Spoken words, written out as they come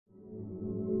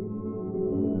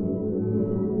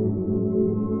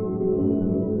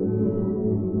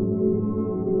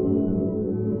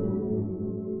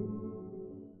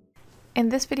In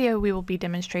this video, we will be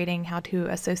demonstrating how to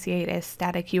associate a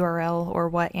static URL, or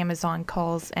what Amazon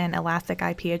calls an elastic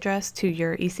IP address, to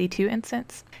your EC2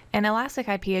 instance. An elastic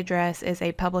IP address is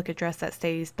a public address that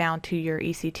stays bound to your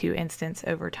EC2 instance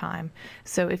over time.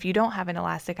 So if you don't have an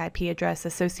elastic IP address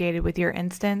associated with your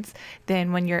instance,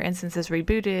 then when your instance is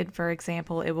rebooted, for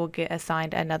example, it will get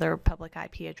assigned another public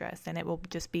IP address, and it will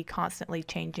just be constantly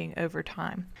changing over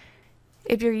time.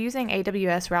 If you're using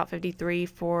AWS Route 53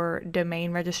 for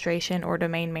domain registration or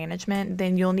domain management,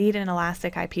 then you'll need an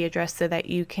elastic IP address so that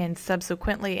you can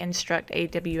subsequently instruct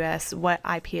AWS what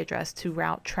IP address to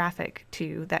route traffic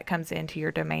to that comes into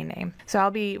your domain name. So I'll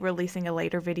be releasing a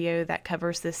later video that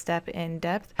covers this step in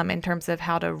depth in terms of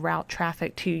how to route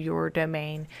traffic to your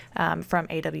domain from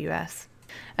AWS.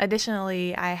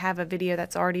 Additionally, I have a video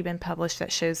that's already been published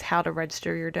that shows how to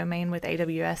register your domain with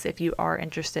AWS if you are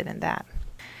interested in that.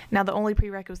 Now, the only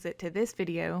prerequisite to this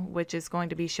video, which is going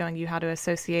to be showing you how to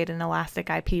associate an elastic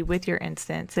IP with your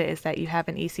instance, is that you have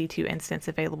an EC2 instance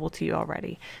available to you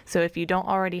already. So if you don't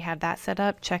already have that set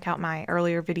up, check out my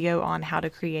earlier video on how to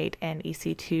create an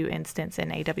EC2 instance in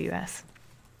AWS.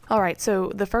 Alright,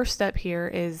 so the first step here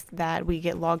is that we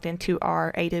get logged into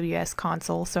our AWS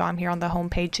console. So I'm here on the home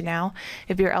page now.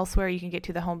 If you're elsewhere, you can get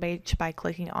to the home page by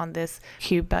clicking on this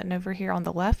cube button over here on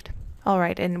the left.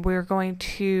 Alright, and we're going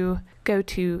to go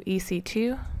to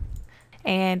EC2,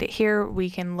 and here we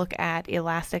can look at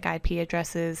elastic IP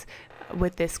addresses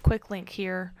with this quick link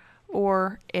here,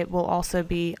 or it will also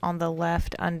be on the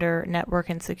left under network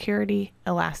and security,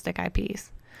 elastic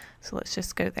IPs. So let's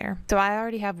just go there. So I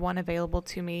already have one available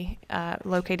to me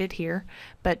located here,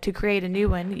 but to create a new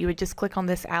one, you would just click on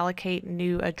this allocate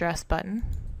new address button,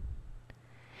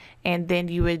 and then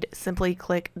you would simply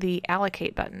click the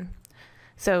allocate button.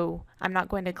 So I'm not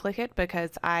going to click it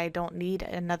because I don't need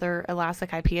another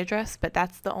elastic IP address, but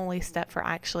that's the only step for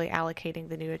actually allocating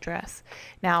the new address.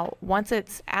 Now, once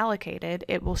it's allocated,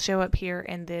 it will show up here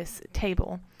in this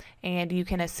table, and you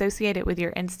can associate it with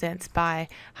your instance by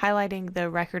highlighting the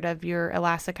record of your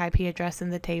elastic IP address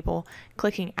in the table,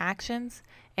 clicking Actions,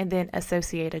 and then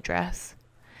Associate Address.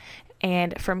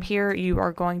 And from here, you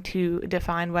are going to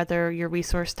define whether your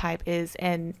resource type is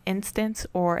an instance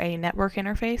or a network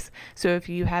interface. So if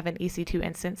you have an EC2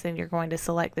 instance, then you're going to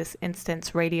select this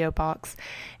instance radio box,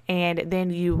 and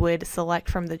then you would select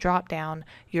from the drop-down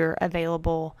your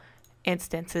available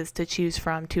instances to choose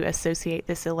from to associate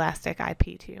this elastic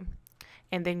IP to.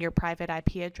 And then your private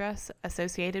IP address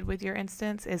associated with your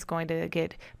instance is going to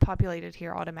get populated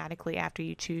here automatically after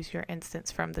you choose your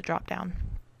instance from the drop-down.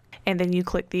 And then you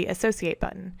click the Associate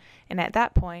button. And at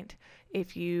that point,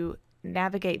 if you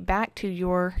navigate back to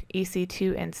your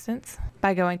EC2 instance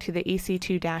by going to the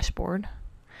EC2 dashboard,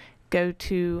 go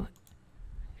to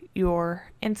your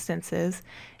instances,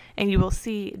 and you will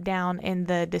see down in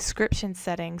the description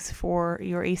settings for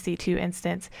your EC2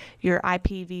 instance, your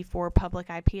IPv4 public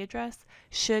IP address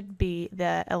should be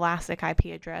the elastic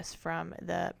IP address from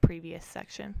the previous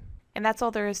section. And that's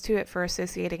all there is to it for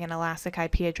associating an elastic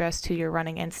IP address to your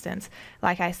running instance.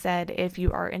 Like I said, if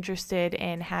you are interested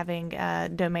in having a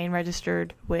domain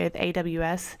registered with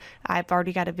AWS, I've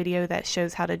already got a video that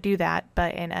shows how to do that,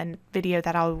 but in a video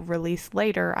that I'll release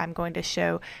later, I'm going to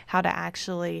show how to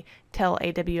actually tell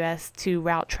AWS to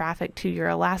route traffic to your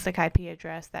elastic IP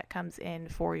address that comes in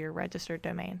for your registered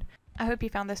domain. I hope you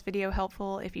found this video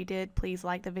helpful. If you did, please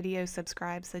like the video,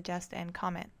 subscribe, suggest, and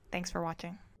comment. Thanks for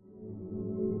watching.